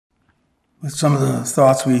with some of the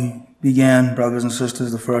thoughts we began, brothers and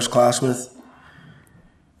sisters, the first class with.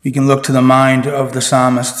 We can look to the mind of the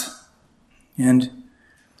psalmist, and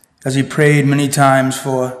as he prayed many times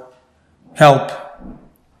for help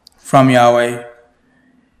from Yahweh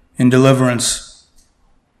in deliverance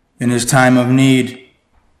in his time of need,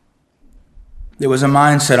 there was a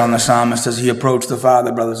mindset on the psalmist as he approached the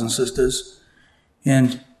Father, brothers and sisters,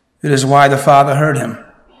 and it is why the Father heard him.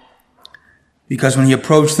 Because when he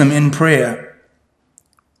approached them in prayer,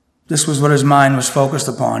 this was what his mind was focused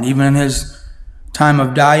upon, even in his time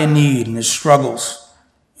of dire need and his struggles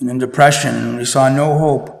and in depression, and when he saw no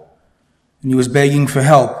hope and he was begging for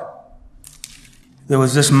help. There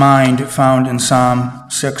was this mind found in Psalm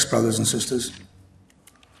 6, brothers and sisters.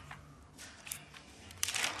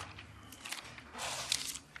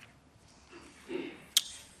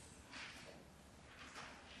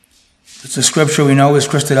 It's a scripture we know as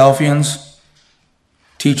Christadelphians.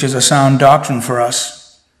 Teaches a sound doctrine for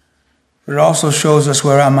us. But it also shows us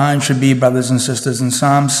where our mind should be, brothers and sisters. In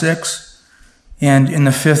Psalm 6 and in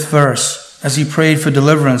the 5th verse, as he prayed for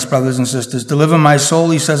deliverance, brothers and sisters, deliver my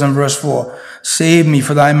soul, he says in verse 4, save me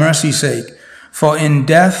for thy mercy's sake. For in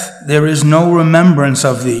death there is no remembrance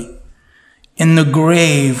of thee. In the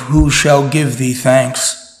grave who shall give thee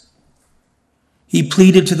thanks? He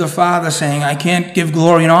pleaded to the Father, saying, I can't give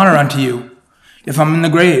glory and honor unto you if I'm in the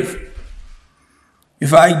grave.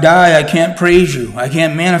 If I die, I can't praise you. I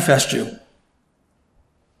can't manifest you.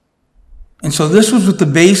 And so this was with the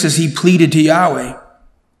basis he pleaded to Yahweh.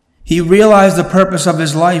 He realized the purpose of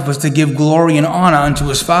his life was to give glory and honor unto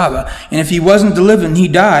his Father. And if he wasn't delivered and he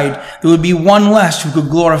died, there would be one less who could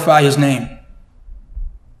glorify his name.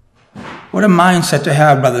 What a mindset to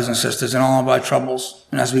have, brothers and sisters, in all of our troubles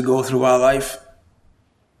and as we go through our life.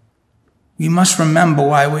 We must remember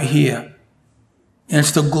why we're here. And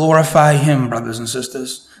it's to glorify him, brothers and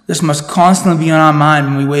sisters. This must constantly be on our mind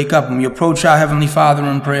when we wake up, when we approach our Heavenly Father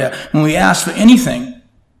in prayer, when we ask for anything,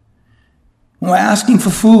 when we're asking for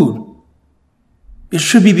food. It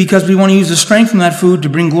should be because we want to use the strength from that food to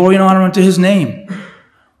bring glory and honor unto his name.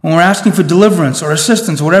 When we're asking for deliverance or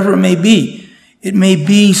assistance, whatever it may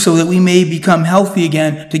be so that we may become healthy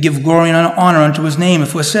again to give glory and honor unto his name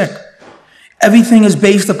if we're sick. Everything is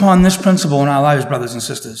based upon this principle in our lives, brothers and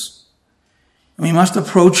sisters. We must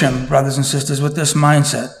approach him, brothers and sisters, with this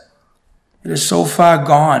mindset. It is so far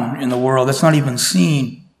gone in the world, it's not even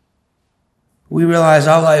seen. We realize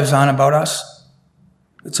our lives aren't about us.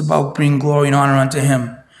 It's about bringing glory and honor unto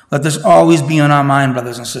him. Let this always be on our mind,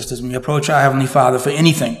 brothers and sisters, when we approach our Heavenly Father for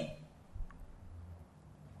anything.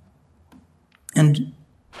 And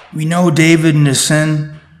we know David in his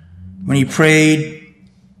sin, when he prayed,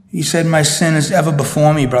 he said, my sin is ever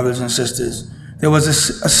before me, brothers and sisters. There was a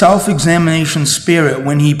self-examination spirit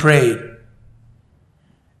when he prayed.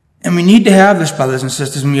 And we need to have this, brothers and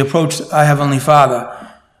sisters, when we approach our Heavenly Father.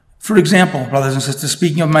 For example, brothers and sisters,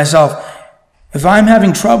 speaking of myself, if I'm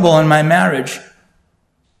having trouble in my marriage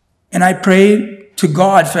and I pray to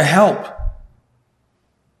God for help,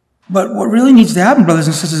 but what really needs to happen, brothers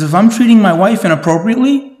and sisters, if I'm treating my wife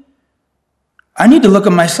inappropriately, I need to look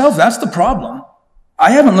at myself. That's the problem. I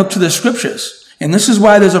haven't looked to the scriptures. And this is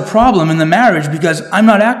why there's a problem in the marriage, because I'm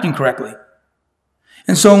not acting correctly.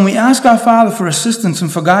 And so when we ask our Father for assistance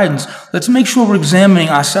and for guidance, let's make sure we're examining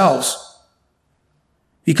ourselves.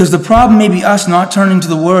 Because the problem may be us not turning to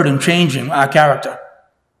the Word and changing our character.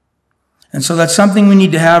 And so that's something we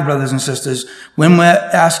need to have, brothers and sisters, when we're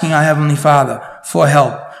asking our Heavenly Father for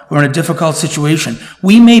help. We're in a difficult situation.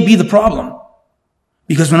 We may be the problem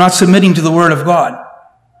because we're not submitting to the Word of God.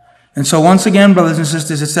 And so once again, brothers and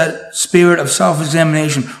sisters, it's that spirit of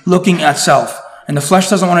self-examination, looking at self. And the flesh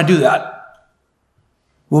doesn't want to do that.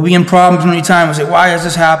 We'll be in problems many times. We'll say, why is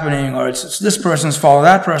this happening? Or it's this person's fault or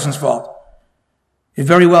that person's fault. It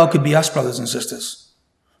very well could be us, brothers and sisters.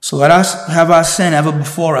 So let us have our sin ever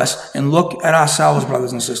before us and look at ourselves,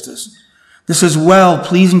 brothers and sisters. This is well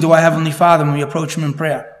pleasing to our Heavenly Father when we approach him in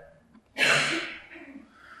prayer.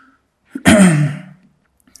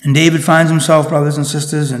 And David finds himself, brothers and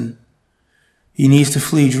sisters, and he needs to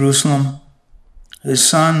flee Jerusalem. His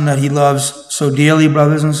son that he loves so dearly,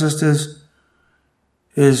 brothers and sisters,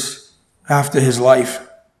 is after his life.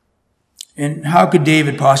 And how could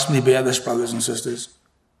David possibly bear this, brothers and sisters?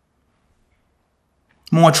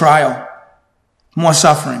 More trial, more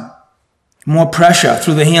suffering, more pressure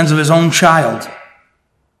through the hands of his own child.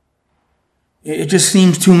 It just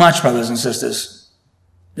seems too much, brothers and sisters.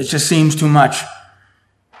 It just seems too much.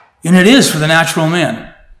 And it is for the natural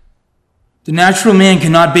man. The natural man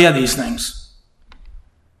cannot bear these things.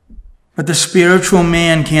 But the spiritual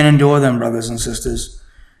man can endure them, brothers and sisters.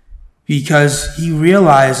 because he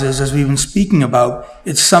realizes, as we've been speaking about,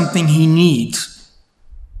 it's something he needs.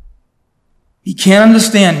 He can't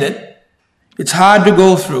understand it. It's hard to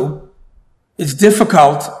go through. It's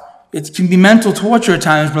difficult. It can be mental torture at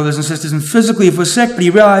times, brothers and sisters, and physically if we're sick, but he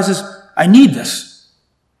realizes, I need this.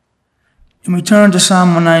 And we turn to Psalm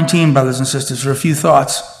 119, brothers and sisters, for a few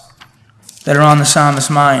thoughts that are on the psalmist's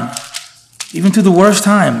mind, even through the worst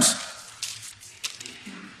times.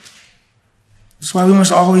 That's why we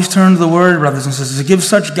must always turn to the Word, brothers and sisters. It gives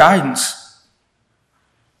such guidance.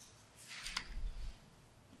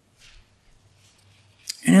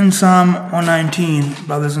 And in Psalm 119,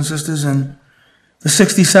 brothers and sisters, in the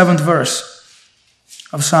 67th verse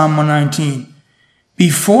of Psalm 119,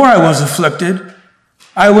 before I was afflicted,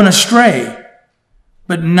 I went astray,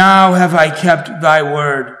 but now have I kept thy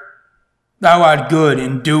word. Thou art good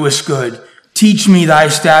and doest good. Teach me thy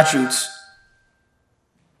statutes.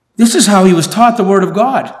 This is how he was taught the word of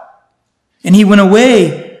God. And he went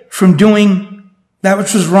away from doing that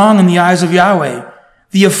which was wrong in the eyes of Yahweh.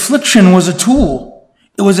 The affliction was a tool.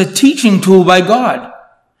 It was a teaching tool by God.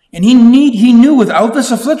 And he knew without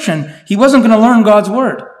this affliction, he wasn't going to learn God's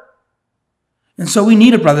word. And so we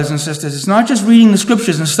need it, brothers and sisters. It's not just reading the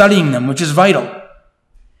scriptures and studying them, which is vital.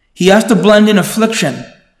 He has to blend in affliction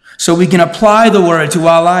so we can apply the word to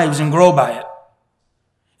our lives and grow by it.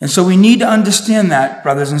 And so we need to understand that,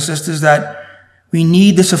 brothers and sisters, that we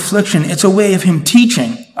need this affliction. It's a way of him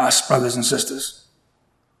teaching us, brothers and sisters.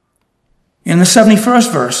 In the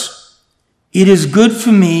 71st verse, it is good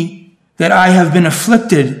for me that I have been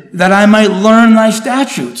afflicted, that I might learn thy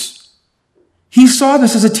statutes. He saw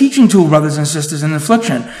this as a teaching tool, brothers and sisters, in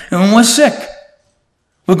affliction. And when we're sick,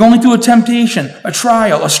 we're going through a temptation, a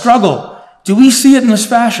trial, a struggle. Do we see it in this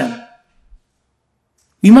fashion?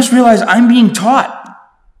 We must realize I'm being taught.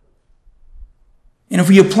 And if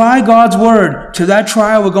we apply God's word to that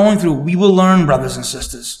trial we're going through, we will learn, brothers and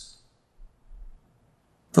sisters.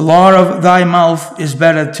 The law of thy mouth is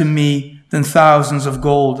better to me than thousands of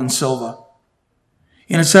gold and silver.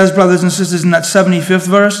 And it says, brothers and sisters, in that 75th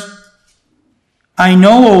verse, I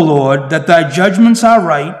know, O Lord, that thy judgments are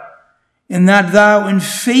right, and that thou in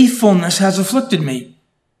faithfulness hast afflicted me.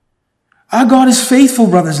 Our God is faithful,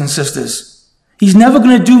 brothers and sisters. He's never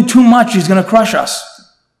going to do too much. He's going to crush us.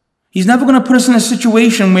 He's never going to put us in a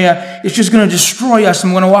situation where it's just going to destroy us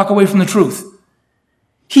and we're going to walk away from the truth.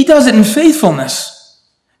 He does it in faithfulness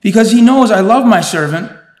because he knows I love my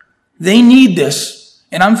servant. They need this,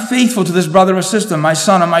 and I'm faithful to this brother or sister, my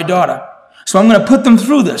son or my daughter. So I'm going to put them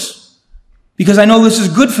through this because I know this is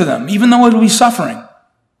good for them, even though it will be suffering.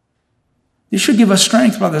 This should give us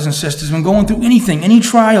strength, brothers and sisters, when going through anything, any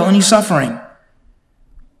trial, any suffering.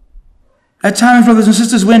 At times, brothers and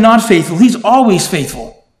sisters, we're not faithful. He's always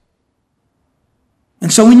faithful.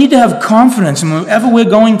 And so we need to have confidence in whatever we're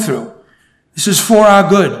going through. This is for our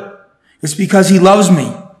good. It's because he loves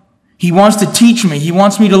me. He wants to teach me. He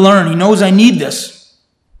wants me to learn. He knows I need this.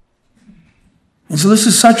 And so this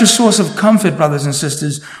is such a source of comfort, brothers and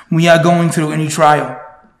sisters, when we are going through any trial.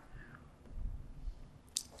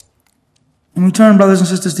 And we turn, brothers and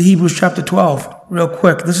sisters, to Hebrews chapter 12, real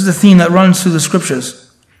quick. This is a theme that runs through the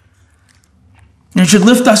scriptures. And it should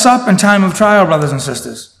lift us up in time of trial, brothers and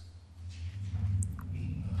sisters.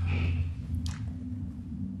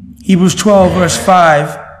 Hebrews 12, verse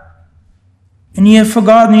 5. And ye have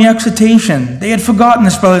forgotten the exhortation. They had forgotten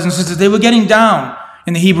this, brothers and sisters. They were getting down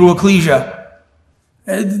in the Hebrew ecclesia.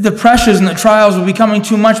 The pressures and the trials were becoming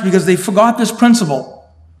too much because they forgot this principle,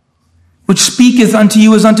 which speaketh unto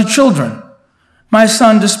you as unto children. My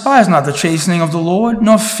son, despise not the chastening of the Lord,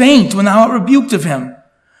 nor faint when thou art rebuked of him.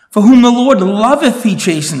 For whom the Lord loveth he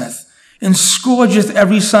chasteneth, and scourgeth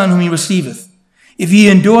every son whom he receiveth. If ye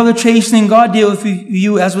endure the chastening, God dealeth with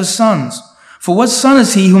you as with sons. For what son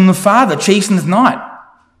is he whom the Father chasteneth not?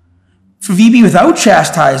 For if ye be without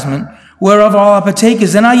chastisement, whereof all are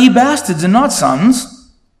partakers, then are ye bastards and not sons.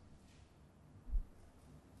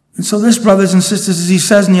 And so this, brothers and sisters, as he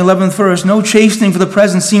says in the 11th verse, no chastening for the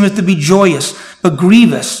present seemeth to be joyous, but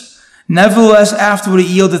grievous. Nevertheless, afterward it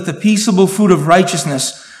yieldeth the peaceable fruit of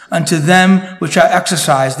righteousness unto them which are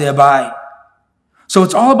exercised thereby. So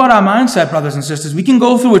it's all about our mindset, brothers and sisters. We can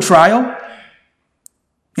go through a trial,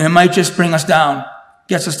 and it might just bring us down,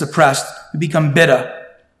 gets us depressed. We become bitter.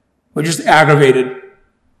 We're just aggravated.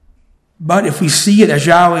 But if we see it as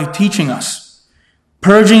Yahweh teaching us,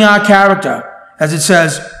 purging our character, as it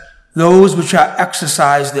says, those which are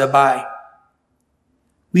exercised thereby.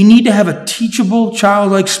 We need to have a teachable,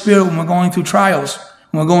 childlike spirit when we're going through trials,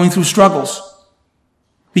 when we're going through struggles.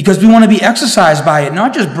 Because we want to be exercised by it,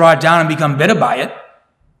 not just brought down and become bitter by it.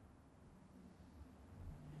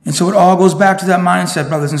 And so it all goes back to that mindset,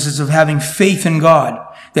 brothers and sisters, of having faith in God,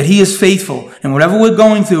 that he is faithful, and whatever we're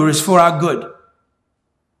going through is for our good.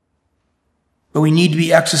 But we need to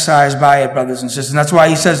be exercised by it, brothers and sisters. And that's why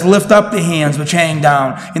he says, lift up the hands which hang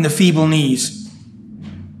down and the feeble knees.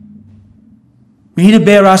 We need to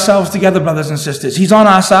bear ourselves together, brothers and sisters. He's on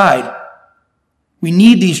our side. We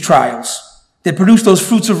need these trials that produce those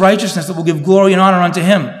fruits of righteousness that will give glory and honor unto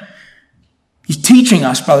him. He's teaching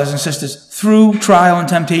us, brothers and sisters, through trial and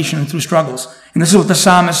temptation and through struggles. And this is what the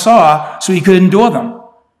psalmist saw, so he could endure them.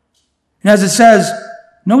 And as it says,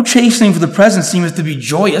 no chastening for the present seemeth to be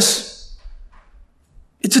joyous.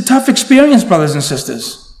 It's a tough experience, brothers and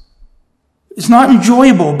sisters. It's not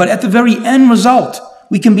enjoyable, but at the very end result,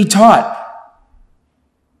 we can be taught.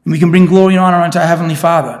 And we can bring glory and honor unto our Heavenly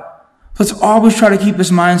Father. Let's always try to keep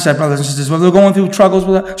this mindset, brothers and sisters, whether we're going through struggles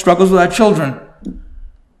with our children,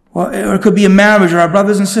 or it could be a marriage, or our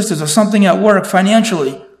brothers and sisters, or something at work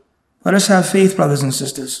financially. Let us have faith, brothers and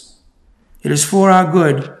sisters. It is for our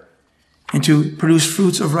good and to produce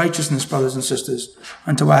fruits of righteousness, brothers and sisters,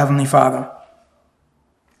 unto our Heavenly Father.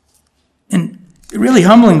 And really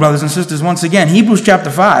humbling, brothers and sisters, once again, Hebrews chapter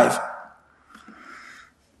 5,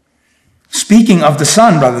 speaking of the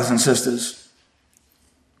Son, brothers and sisters,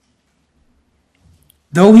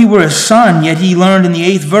 though he were a son, yet he learned in the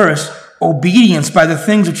 8th verse obedience by the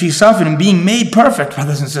things which he suffered, and being made perfect,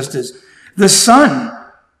 brothers and sisters. The Son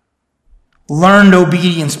learned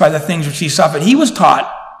obedience by the things which he suffered. He was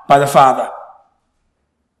taught by the Father.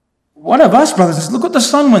 What of us, brothers and sisters? Look what the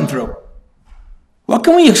Son went through. What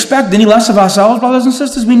can we expect any less of ourselves, brothers and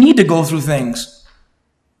sisters? We need to go through things.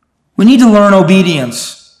 We need to learn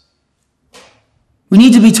obedience. We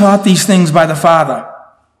need to be taught these things by the Father.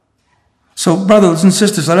 So, brothers and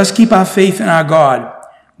sisters, let us keep our faith in our God.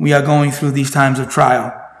 We are going through these times of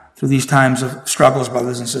trial, through these times of struggles,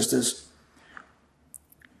 brothers and sisters.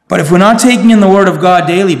 But if we're not taking in the Word of God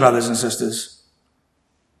daily, brothers and sisters,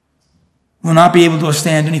 we'll not be able to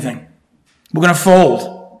withstand anything. We're going to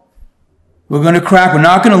fold. We're going to crack. We're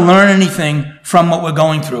not going to learn anything from what we're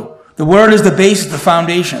going through. The Word is the basis, the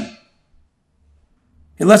foundation.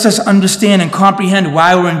 It lets us understand and comprehend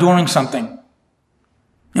why we're enduring something.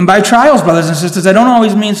 And by trials, brothers and sisters, I don't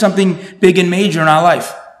always mean something big and major in our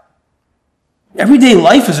life. Everyday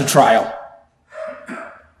life is a trial.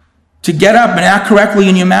 To get up and act correctly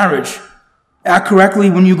in your marriage, act correctly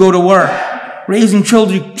when you go to work, raising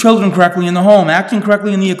children correctly in the home, acting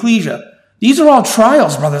correctly in the ecclesia. These are all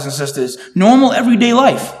trials, brothers and sisters. Normal everyday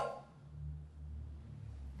life.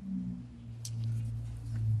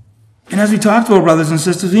 And as we talked about, brothers and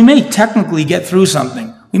sisters, we may technically get through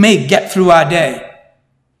something. We may get through our day.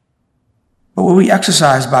 But were we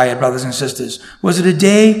exercised by it, brothers and sisters? Was it a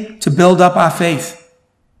day to build up our faith,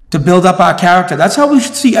 to build up our character? That's how we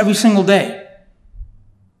should see every single day.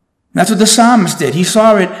 That's what the psalmist did. He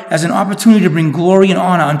saw it as an opportunity to bring glory and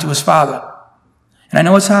honor unto his Father. And I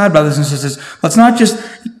know it's hard, brothers and sisters. Let's not just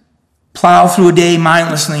plow through a day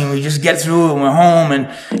mindlessly and we just get through it and we're home and,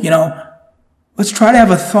 let's try to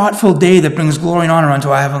have a thoughtful day that brings glory and honor unto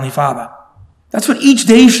our Heavenly Father. That's what each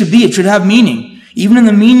day should be. It should have meaning. Even in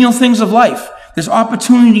the menial things of life, there's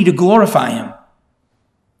opportunity to glorify him. And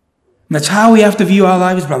that's how we have to view our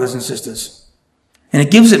lives, brothers and sisters. And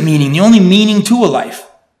it gives it meaning, the only meaning to a life.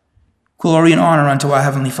 Glory and honor unto our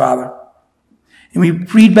Heavenly Father. And we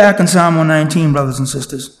read back in Psalm 119, brothers and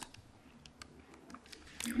sisters.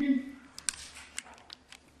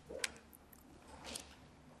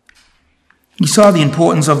 You saw the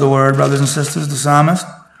importance of the word, brothers and sisters, the psalmist.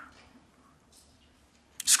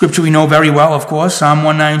 Scripture we know very well, of course, Psalm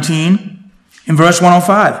 119, in verse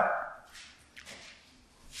 105.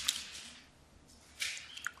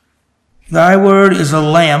 Thy word is a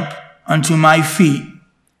lamp unto my feet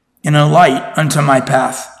and a light unto my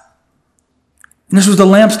path. And this was the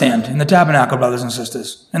lampstand in the tabernacle, brothers and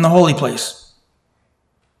sisters, in the holy place.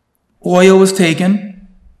 Oil was taken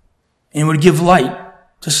and would give light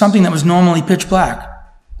to something that was normally pitch black.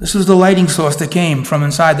 This was the lighting source that came from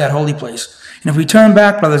inside that holy place. And if we turn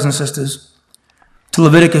back, brothers and sisters, to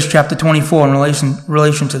Leviticus chapter 24 in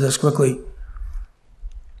relation to this quickly.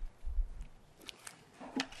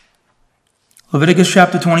 Leviticus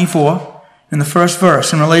chapter 24, in the first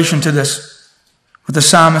verse, in relation to this, what the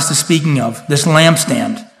psalmist is speaking of, this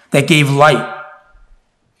lampstand that gave light.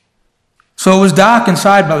 So it was dark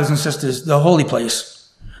inside, brothers and sisters, the holy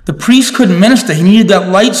place. The priest couldn't minister. He needed that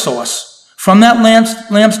light source from that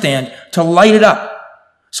lampstand to light it up,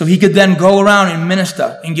 so he could then go around and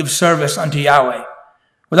minister and give service unto Yahweh.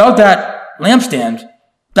 Without that lampstand,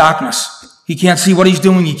 darkness. He can't see what he's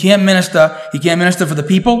doing. He can't minister. He can't minister for the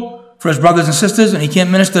people, for his brothers and sisters, and he can't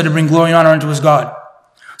minister to bring glory and honor unto his God.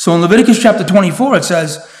 So in Leviticus chapter 24, it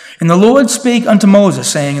says, "And the Lord spake unto Moses,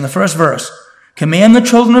 saying," in the first verse, "Command the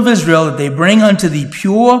children of Israel that they bring unto thee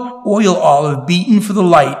pure oil olive beaten for the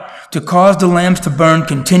light, to cause the lamps to burn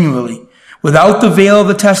continually. Without the veil of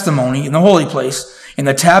the testimony in the holy place, in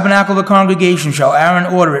the tabernacle of the congregation shall Aaron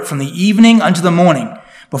order it from the evening unto the morning,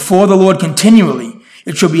 before the Lord continually.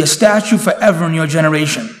 It shall be a statute forever in your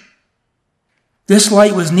generation." This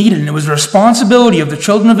light was needed, and it was the responsibility of the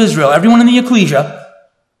children of Israel, everyone in the ecclesia,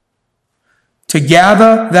 to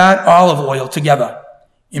gather that olive oil together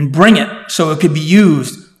and bring it so it could be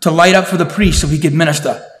used to light up for the priest so he could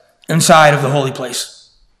minister inside of the holy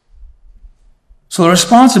place. So the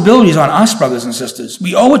responsibility is on us, brothers and sisters.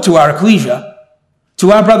 We owe it to our ecclesia,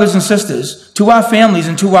 to our brothers and sisters, to our families,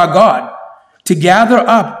 and to our God to gather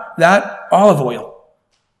up that olive oil.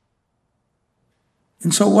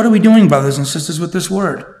 And so what are we doing, brothers and sisters, with this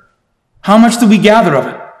word? How much do we gather of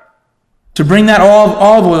it? To bring that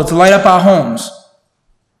olive oil to light up our homes,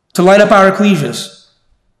 to light up our ecclesias,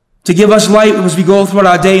 to give us light as we go throughout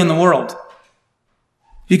our day in the world.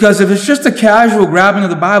 Because if it's just a casual grabbing of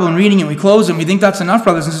the Bible and reading it, we close it, and we think that's enough,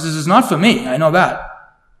 brothers and sisters, it's not for me. I know that.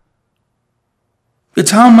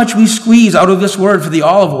 It's how much we squeeze out of this word for the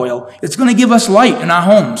olive oil. It's going to give us light in our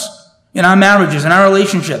homes, in our marriages, in our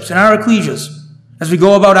relationships, in our ecclesias, as we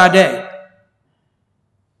go about our day.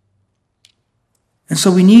 And so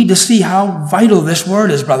we need to see how vital this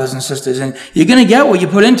word is, brothers and sisters, and you're going to get what you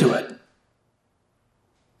put into it.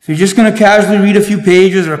 If you're just going to casually read a few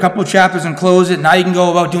pages or a couple of chapters and close it, now you can go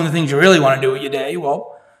about doing the things you really want to do with your day,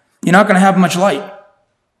 well, you're not going to have much light.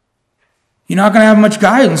 You're not going to have much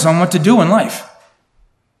guidance on what to do in life.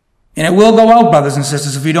 And it will go out, brothers and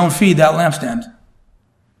sisters, if you don't feed that lampstand.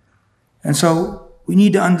 And so we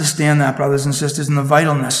need to understand that, brothers and sisters, and the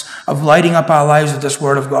vitalness of lighting up our lives with this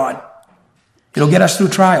word of God. It'll get us through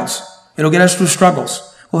trials. It'll get us through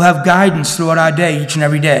struggles. We'll have guidance throughout our day, each and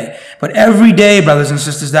every day. But every day, brothers and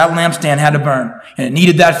sisters, that lampstand had to burn, and it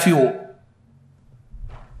needed that fuel.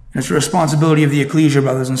 And it's the responsibility of the ecclesia,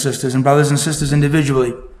 brothers and sisters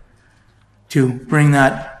individually, to bring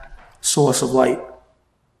that source of light.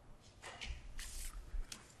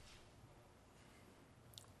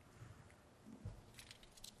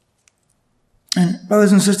 And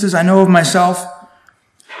brothers and sisters, I know of myself,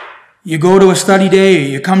 you go to a study day, or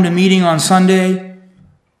you come to meeting on Sunday,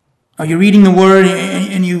 or you're reading the Word,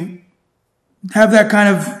 and you have that kind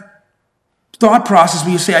of thought process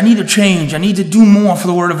where you say, I need to change, I need to do more for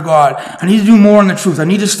the Word of God, I need to do more in the truth, I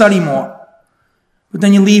need to study more. But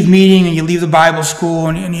then you leave meeting, and you leave the Bible school,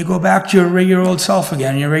 and you go back to your regular old self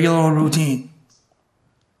again, your regular old routine.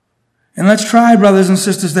 And let's try, brothers and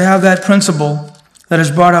sisters, to have that principle that is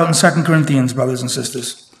brought out in 2 Corinthians, brothers and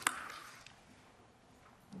sisters.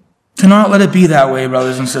 To not let it be that way,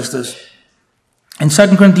 brothers and sisters. In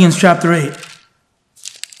 2 Corinthians chapter 8,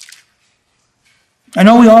 I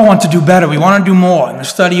know we all want to do better. We want to do more in the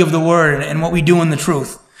study of the Word and what we do in the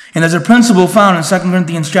truth. And there's a principle found in 2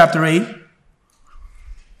 Corinthians chapter 8,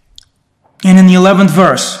 and in the 11th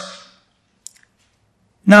verse.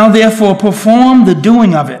 Now therefore perform the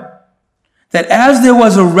doing of it, that as there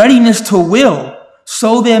was a readiness to will,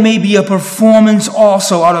 so there may be a performance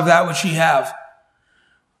also out of that which ye have.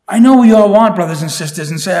 I know we all want, brothers and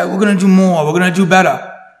sisters, and say, we're going to do more, we're going to do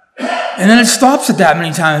better. And then it stops at that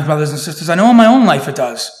many times, brothers and sisters. I know in my own life it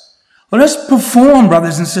does. Let us perform,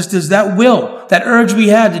 brothers and sisters, that will, that urge we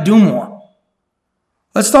had to do more.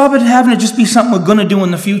 Let's stop at having it just be something we're going to do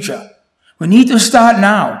in the future. We need to start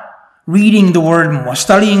now, reading the Word more,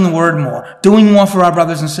 studying the Word more, doing more for our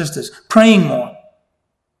brothers and sisters, praying more.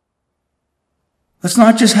 Let's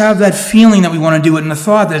not just have that feeling that we want to do it and the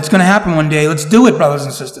thought that it's going to happen one day. Let's do it, brothers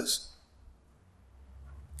and sisters.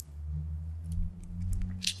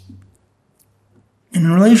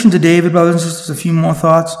 In relation to David, brothers and sisters, a few more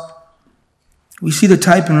thoughts. We see the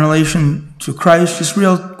type in relation to Christ. Just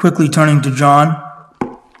real quickly turning to John.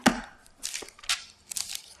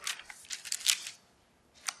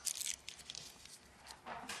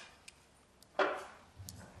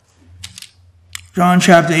 John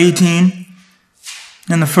chapter 18.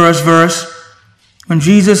 In the first verse, when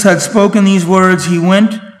Jesus had spoken these words, he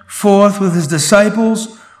went forth with his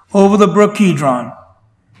disciples over the brook Kidron,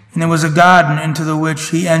 and there was a garden into the which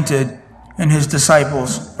he entered and his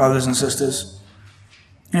disciples, brothers and sisters.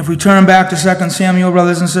 And if we turn back to 2 Samuel,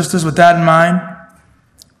 brothers and sisters, with that in mind,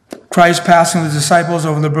 Christ passing with the disciples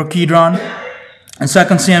over the brook Kidron, and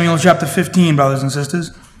 2 Samuel chapter 15, brothers and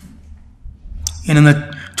sisters, and in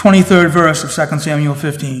the 23rd verse of 2 Samuel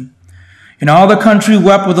 15, and all the country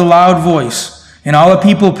wept with a loud voice, and all the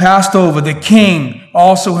people passed over. The king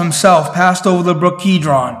also himself passed over the brook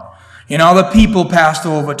Kidron, And all the people passed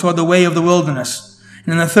over toward the way of the wilderness.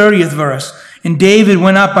 And in the 30th verse, and David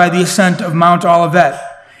went up by the ascent of Mount Olivet,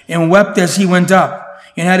 and wept as he went up,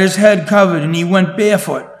 and had his head covered, and he went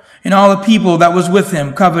barefoot. And all the people that was with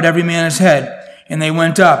him covered every man his head, and they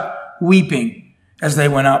went up, weeping as they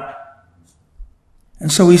went up.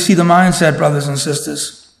 And so we see the mindset, brothers and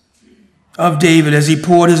sisters, of David as he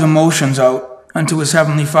poured his emotions out unto his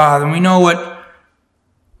heavenly Father. And we know what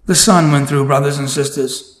the Son went through, brothers and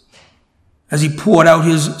sisters, as he poured out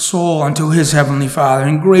his soul unto his heavenly Father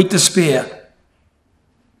in great despair.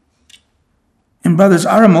 And brothers,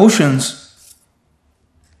 our emotions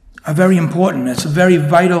are very important. It's a very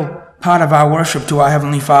vital part of our worship to our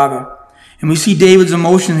Heavenly Father. And we see David's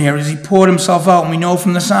emotion here as he poured himself out. And we know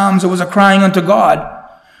from the Psalms it was a crying unto God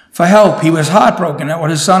for help. He was heartbroken at what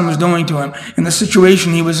his son was doing to him in the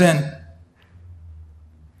situation he was in.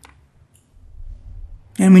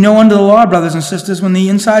 And we know under the law, brothers and sisters, when the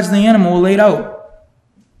insides of the animal were laid out,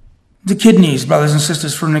 the kidneys, brothers and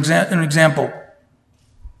sisters, for an example,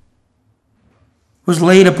 was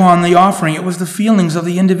laid upon the offering. It was the feelings of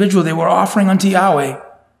the individual they were offering unto Yahweh.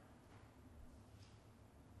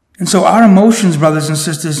 And so our emotions, brothers and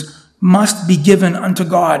sisters, must be given unto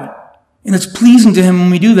God. And it's pleasing to him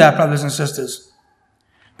when we do that, brothers and sisters.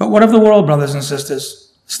 But what of the world, brothers and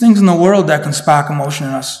sisters? There's things in the world that can spark emotion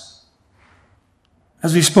in us.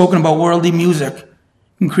 As we've spoken about worldly music,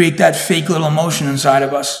 can create that fake little emotion inside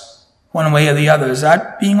of us, one way or the other. Is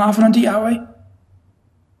that being offered unto Yahweh?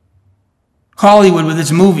 Hollywood with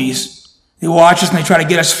its movies, they watch us and they try to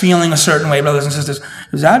get us feeling a certain way, brothers and sisters.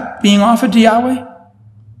 Is that being offered to Yahweh?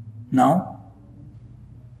 No.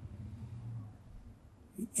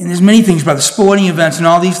 And there's many things, brothers, sporting events and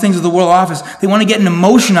all these things that the world offers. They want to get an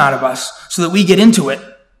emotion out of us so that we get into it.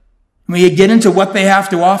 And we get into what they have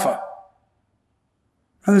to offer.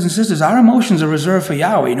 Brothers and sisters, our emotions are reserved for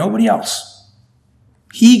Yahweh, nobody else.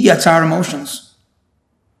 He gets our emotions.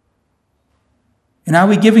 And are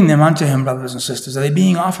we giving them unto him, brothers and sisters? Are they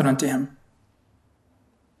being offered unto him?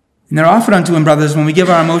 And they're offered unto him, brothers, when we give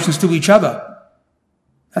our emotions to each other.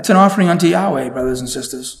 That's an offering unto Yahweh, brothers and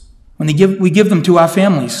sisters. When we give them to our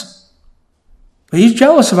families. But he's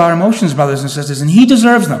jealous of our emotions, brothers and sisters, and he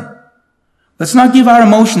deserves them. Let's not give our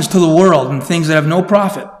emotions to the world and things that have no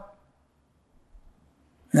profit.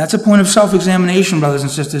 And that's a point of self-examination, brothers and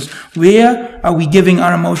sisters. Where are we giving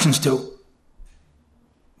our emotions to?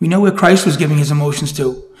 We know where Christ was giving his emotions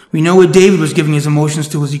to. We know where David was giving his emotions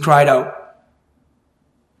to as he cried out.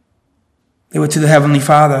 They were to the Heavenly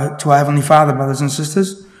Father, to our Heavenly Father, brothers and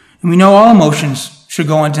sisters. And we know all emotions should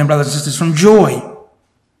go unto him, brothers and sisters. From joy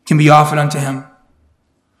can be offered unto him.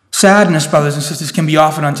 Sadness, brothers and sisters, can be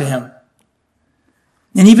offered unto him.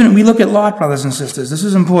 And even we look at Lot, brothers and sisters. This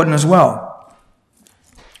is important as well.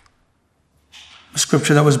 A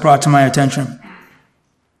scripture that was brought to my attention.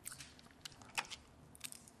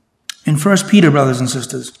 In 1 Peter, brothers and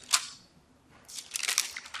sisters.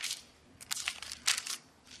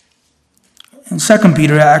 In 2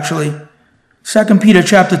 Peter, actually. 2 Peter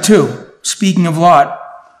chapter 2, speaking of Lot.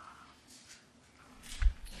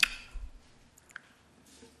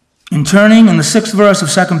 In the 6th verse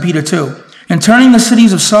of 2 Peter 2, in turning the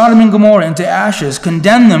cities of Sodom and Gomorrah into ashes,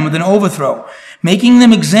 condemn them with an overthrow, making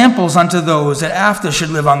them examples unto those that after should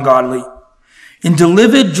live ungodly. And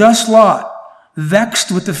delivered just Lot,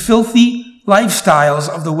 vexed with the filthy lifestyles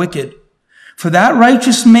of the wicked. For that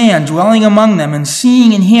righteous man dwelling among them and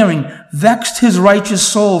seeing and hearing vexed his righteous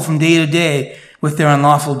soul from day to day with their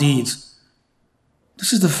unlawful deeds.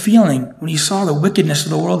 This is the feeling when he saw the wickedness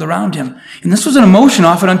of the world around him. And this was an emotion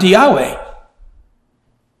offered unto Yahweh.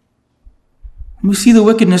 When we see the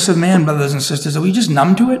wickedness of man, brothers and sisters, are we just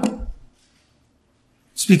numb to it?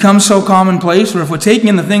 It's become so commonplace, or if we're taking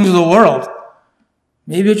in the things of the world,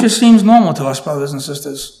 maybe it just seems normal to us, brothers and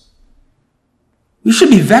sisters. We should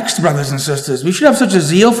be vexed, brothers and sisters. We should have such a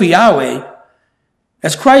zeal for Yahweh.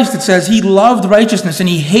 As Christ, it says he loved righteousness and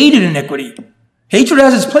he hated iniquity. Hatred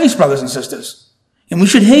has its place, brothers and sisters. And we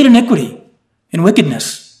should hate iniquity and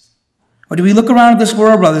wickedness. Or do we look around at this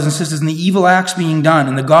world, brothers and sisters, and the evil acts being done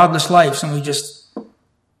and the godless lives, and it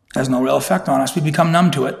has no real effect on us. We become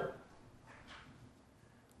numb to it.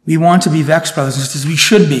 We want to be vexed, brothers and sisters. We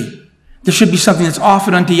should be. There should be something that's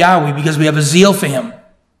offered unto Yahweh because we have a zeal for him.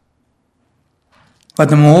 But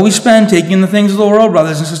the more we spend taking in the things of the world,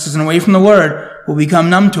 brothers and sisters, and away from the word, we'll become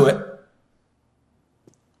numb to it.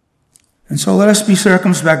 And so let us be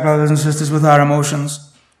circumspect, brothers and sisters, with our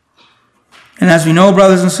emotions. And as we know,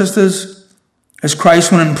 brothers and sisters, as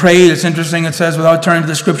Christ went and prayed, it's interesting, it says, without turning to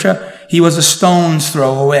the scripture, he was a stone's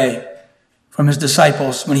throw away from his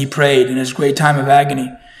disciples when he prayed in his great time of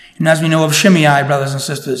agony. And as we know of Shimei, brothers and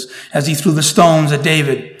sisters, as he threw the stones at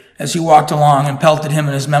David as he walked along and pelted him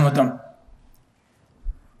and his men with them.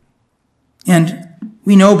 And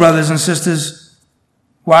we know, brothers and sisters,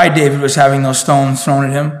 why David was having those stones thrown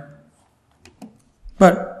at him.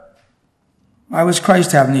 But why was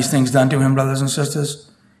Christ having these things done to him, brothers and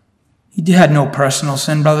sisters? He had no personal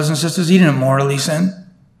sin, brothers and sisters. He didn't morally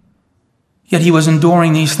sin. Yet he was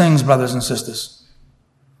enduring these things, brothers and sisters.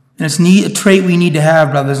 And it's a trait we need to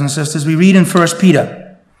have, brothers and sisters. We read in 1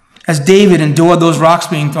 Peter, as David endured those rocks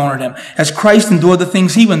being thrown at him, as Christ endured the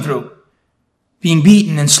things he went through, being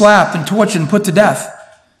beaten and slapped and tortured and put to death.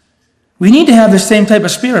 We need to have the same type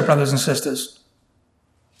of spirit, brothers and sisters.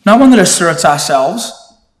 Not one that asserts ourselves.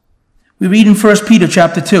 We read in 1 Peter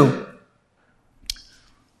chapter 2,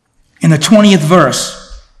 in the 20th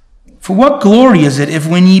verse, "For what glory is it if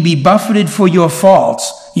when ye be buffeted for your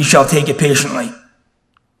faults, ye shall take it patiently?"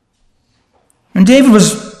 And David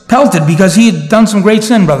was pelted because he had done some great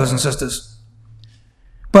sin, brothers and sisters.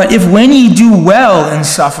 "But if when ye do well and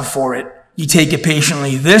suffer for it, ye take it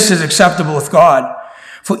patiently, this is acceptable with God.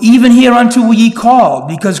 For even hereunto were ye called,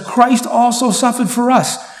 because Christ also suffered for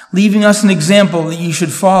us, leaving us an example that ye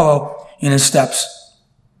should follow in his steps."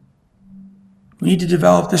 We need to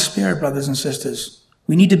develop this spirit, brothers and sisters.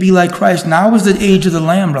 We need to be like Christ. Now is the age of the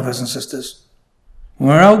Lamb, brothers and sisters. When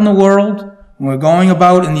we're out in the world, when we're going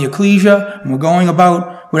about in the ecclesia, when we're going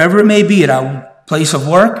about whatever it may be at our place of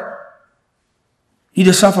work, we need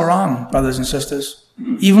to suffer wrong, brothers and sisters.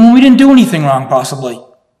 Even when we didn't do anything wrong, possibly.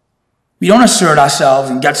 We don't assert ourselves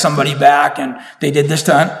and get somebody back and they did this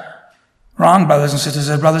to us. Wrong, brothers and sisters.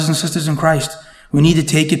 As brothers and sisters in Christ, we need to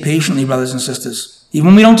take it patiently, brothers and sisters. Even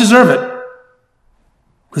when we don't deserve it.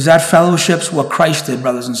 Because that fellowship's what Christ did,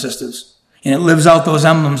 brothers and sisters. And it lives out those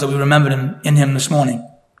emblems that we remembered in him this morning.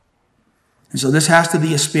 And so this has to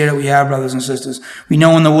be a spirit we have, brothers and sisters. We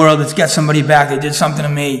know in the world, let's get somebody back. They did something to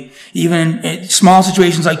me. Even in small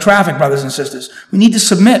situations like traffic, brothers and sisters. We need to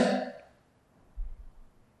submit.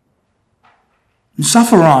 And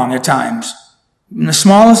suffer wrong at times. In the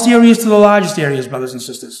smallest areas to the largest areas, brothers and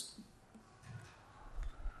sisters.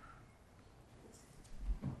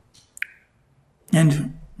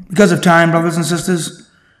 And because of time, brothers and sisters,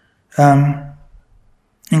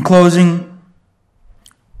 in closing,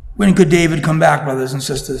 when could David come back, brothers and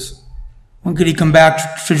sisters? When could he come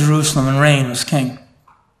back to Jerusalem and reign as king?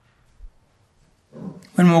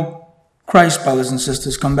 When will Christ, brothers and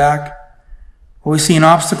sisters, come back? Well, we see an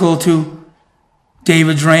obstacle to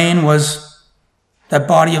David's reign was that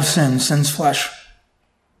body of sin, sin's flesh,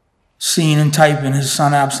 seen in type in his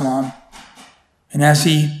son Absalom. And as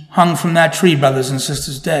he hung from that tree, brothers and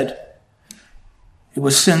sisters, dead, it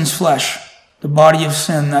was sin's flesh, the body of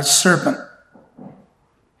sin, that serpent,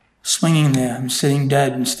 swinging there and sitting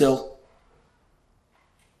dead and still.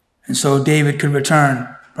 And so David could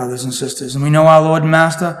return, brothers and sisters. And we know our Lord and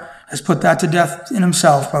Master has put that to death in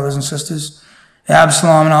himself, brothers and sisters.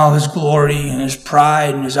 Absalom and all his glory and his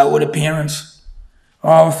pride and his outward appearance,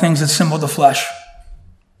 all the things that symbol the flesh,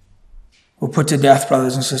 were put to death,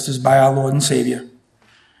 brothers and sisters, by our Lord and Savior.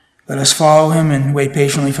 Let us follow him and wait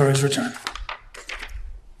patiently for his return.